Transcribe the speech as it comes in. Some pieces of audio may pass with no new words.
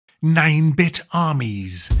9-bit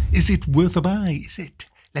armies. Is it worth a buy? Is it?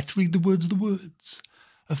 Let's read the words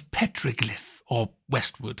of petroglyph or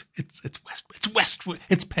Westwood. It's Westwood.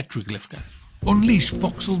 It's petroglyph, guys. Unleash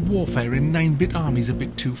voxel warfare in 9-bit armies a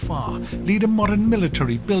bit too far. Lead a modern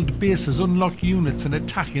military, build bases, unlock units and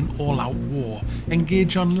attack in all-out war.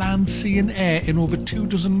 Engage on land, sea and air in over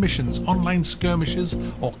 24 missions, online skirmishes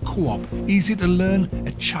or co-op. Easy to learn,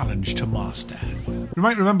 a challenge to master. You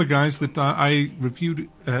might remember, guys, that I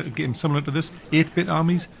reviewed a game similar to this, 8-bit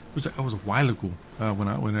armies. It was a while ago,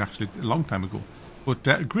 when actually a long time ago. But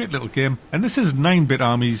a great little game. And this is 9-bit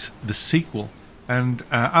armies, the sequel. And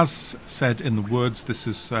as said in the words, this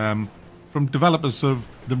is from developers of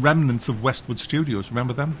the remnants of Westwood Studios.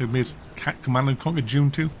 Remember them? Who made Command & Conquer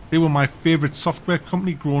Dune 2? They were my favourite software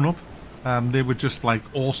company growing up. They were just like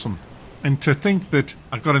awesome. And to think that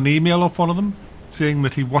I got an email off one of them saying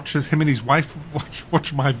that him and his wife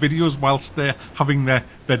watch my videos whilst they're having their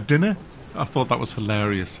dinner, I thought that was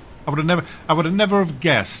hilarious. I would have never have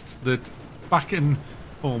guessed that back in,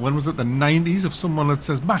 when was it, the 90s, of someone that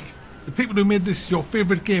says, Mac, the people who made this your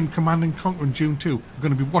favourite game, Command & Conquer Dune 2, are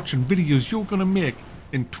going to be watching videos you're going to make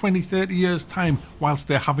in 20, 30 years' time whilst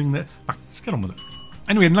they're having their... Let's get on with it.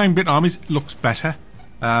 Anyway, 9-bit armies looks better.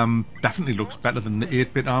 Definitely looks better than the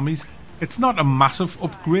 8-bit armies. It's not a massive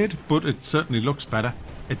upgrade, but it certainly looks better.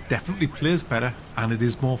 It definitely plays better, and it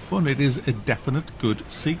is more fun. It is a definite good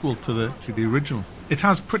sequel to the original. It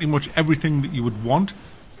has pretty much everything that you would want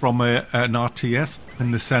from an RTS, in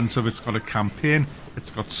the sense of it's got a campaign, it's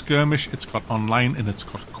got skirmish, it's got online, and it's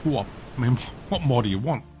got co-op. I mean, what more do you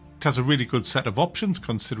want? It has a really good set of options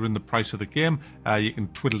considering the price of the game. You can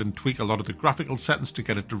twiddle and tweak a lot of the graphical settings to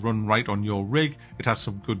get it to run right on your rig. It has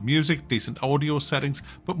some good music, decent audio settings,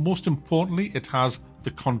 but most importantly, it has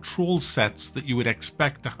the control sets that you would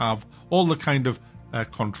expect to have, all the kind of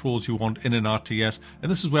controls you want in an RTS. And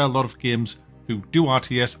this is where a lot of games who do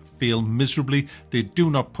RTS fail miserably. They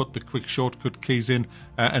do not put the quick shortcut keys in,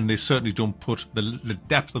 and they certainly don't put the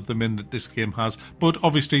depth of them in that this game has. But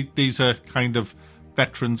obviously these are kind of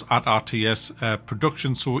veterans at RTS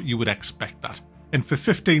production, so you would expect that. And for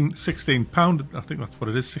 £16, I think that's what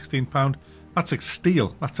it is, £16, that's a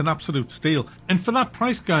steal. That's an absolute steal. And for that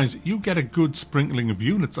price, guys, you get a good sprinkling of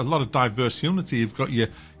units, a lot of diverse units. You've got your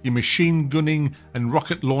machine gunning and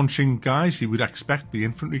rocket launching guys. You would expect the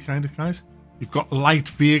infantry kind of guys. You've got light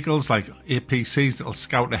vehicles like APCs that'll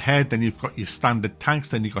scout ahead. Then you've got your standard tanks.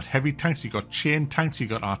 Then you've got heavy tanks. You've got chain tanks.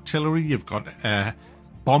 You've got artillery. You've got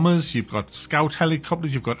bombers. You've got scout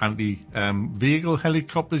helicopters. You've got anti-vehicle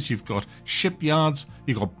helicopters. You've got shipyards.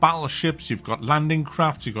 You've got battleships. You've got landing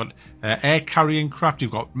crafts. You've got air carrying craft.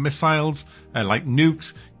 You've got missiles like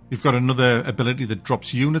nukes. You've got another ability that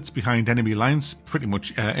drops units behind enemy lines. Pretty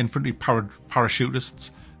much infantry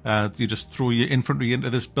parachutists. You just throw your infantry into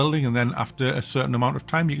this building, and then after a certain amount of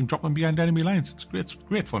time you can drop them behind enemy lines. It's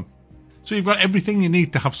great fun. So you've got everything you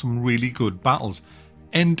need to have some really good battles.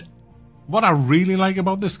 And what I really like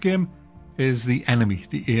about this game is the enemy,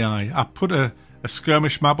 the AI. I put a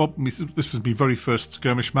skirmish map up. This was my very first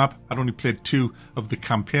skirmish map. I'd only played 2 of the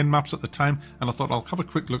campaign maps at the time, and I thought I'll have a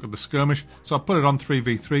quick look at the skirmish. So I put it on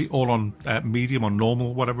 3v3, all on medium or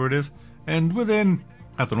normal, whatever it is. And within,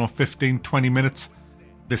 I don't know, 15, 20 minutes,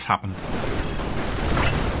 this happened.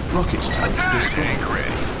 Rockets time to destroy.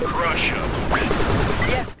 Crush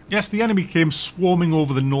them. Yes, the enemy came swarming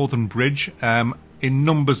over the northern bridge in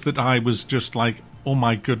numbers that I was just like, oh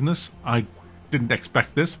my goodness, I didn't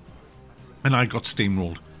expect this. And I got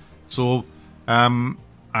steamrolled. So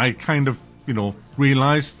I kind of,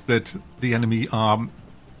 realised that the enemy are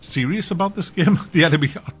serious about this game. The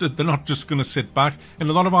enemy, they're not just going to sit back. In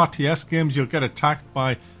a lot of RTS games, you'll get attacked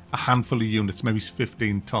by a handful of units, maybe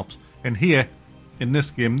 15 tops. And here, in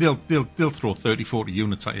this game, they'll throw 30, 40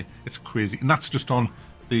 units at you. It's crazy. And that's just on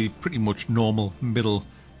the pretty much normal middle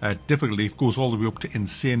difficulty. It goes all the way up to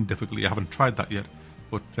insane difficulty. I haven't tried that yet.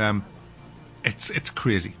 But it's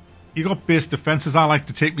crazy. You got base defences. I like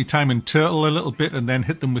to take my time and turtle a little bit and then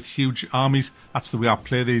hit them with huge armies. That's the way I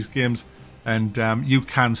play these games. And you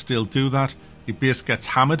can still do that. Your base gets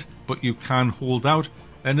hammered, but you can hold out.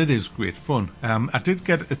 And it is great fun. I did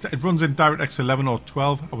get it runs in DirectX 11 or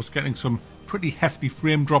 12. I was getting some pretty hefty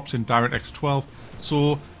frame drops in DirectX 12.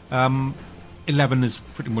 So 11 is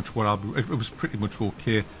pretty much what it was pretty much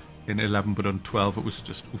okay in 11, but on 12 it was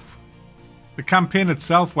just oof. The campaign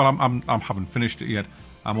itself, well, I haven't finished it yet.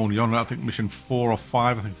 I'm only on, I think, mission 4 or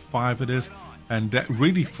 5. I think 5 it is. And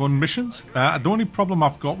really fun missions. The only problem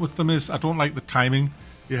I've got with them is I don't like the timing.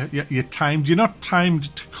 You're timed. You're not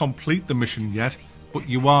timed to complete the mission yet, but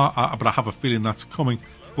you are. But I have a feeling that's coming.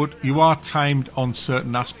 But you are timed on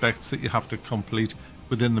certain aspects that you have to complete.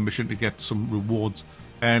 within the mission to get some rewards.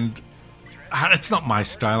 And it's not my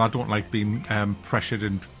style. I don't like being pressured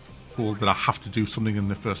and told that I have to do something in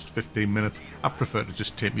the first 15 minutes. I prefer to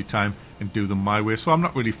just take my time and do them my way. So I'm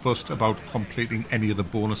not really fussed about completing any of the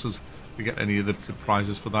bonuses to get any of the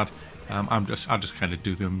prizes for that. I just kind of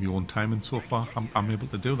do them in my own time, and so far I'm able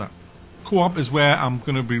to do that. Co-op is where I'm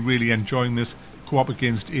going to be really enjoying this. Co-op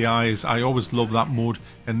against AIs, I always love that mode,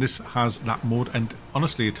 and this has that mode, and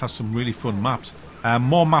honestly it has some really fun maps.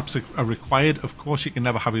 More maps are required. Of course, you can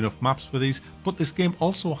never have enough maps for these, but this game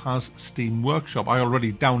also has Steam Workshop. I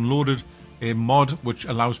already downloaded a mod which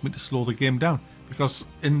allows me to slow the game down, because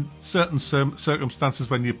in certain circumstances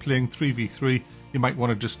when you're playing 3v3, you might want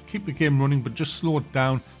to just keep the game running but just slow it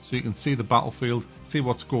down so you can see the battlefield, see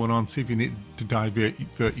what's going on, see if you need to divert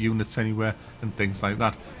units anywhere and things like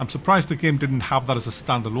that. I'm surprised the game didn't have that as a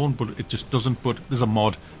standalone, but it just doesn't. But there's a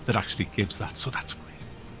mod that actually gives that, so that's great.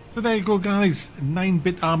 So there you go, guys.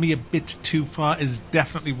 9-bit Army a bit too far is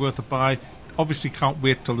definitely worth a buy. Obviously can't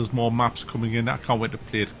wait till there's more maps coming in. I can't wait to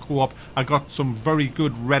play it co-op. I got some very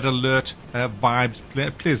good Red Alert vibes.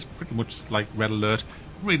 It plays pretty much like Red Alert.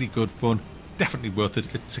 Really good fun. Definitely worth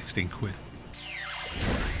it. It's 16 quid.